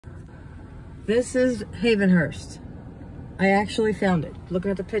This is HAVENHURST. I actually found it.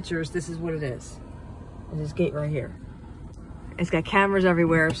 Looking at the pictures, this is what it is. There's this gate right here. It's got cameras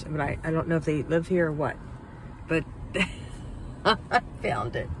everywhere, but I don't know if they live here or what. But I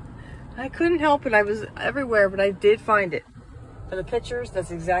found it. I couldn't help it. I was everywhere, but I did find it. For the pictures, this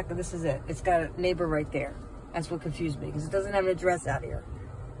is it. It's got a neighbor right there. That's what confused me, because it doesn't have an address out here.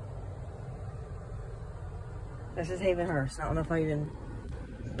 This is HAVENHURST. I don't know if I even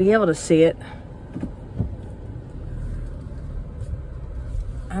be able to see it.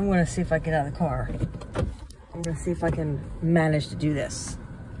 I'm going to see if I get out of the car. I'm going to see if I can manage to do this.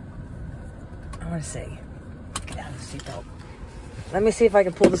 I want to see. Get out of the seatbelt. Let me see if I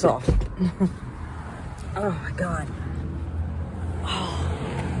can pull this off. Oh my God. Oh,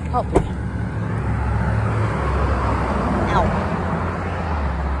 help me. Ow.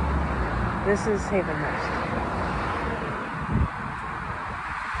 This is HAVENHURST.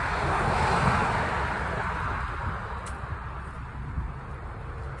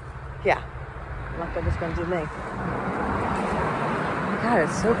 Yeah, I'm not gonna just gonna do me. Oh my God,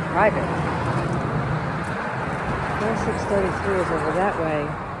 it's so private. 4633 is over that way.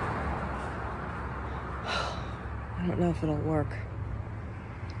 I don't know if it'll work.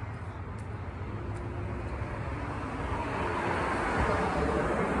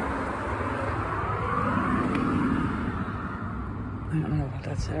 I don't know if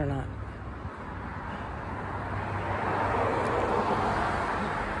that's it or not.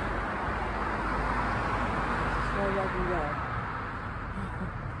 I can go.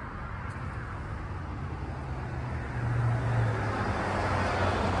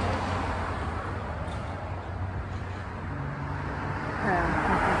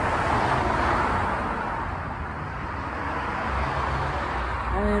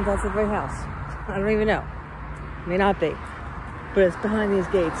 And that's the right house. I don't even know. May not be. But it's behind these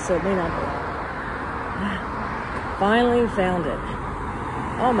gates, so it may not be. Finally found it.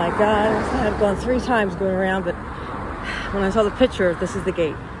 Oh my God. I've gone 3 times going around, but when I saw the picture, this is the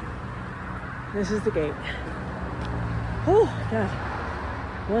gate. This is the gate. Oh, God.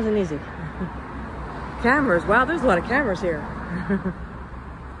 It wasn't easy. Cameras. Wow, there's a lot of cameras here.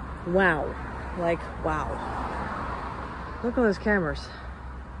 Wow. Like, wow. Look at those cameras.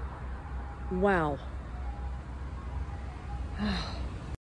 Wow.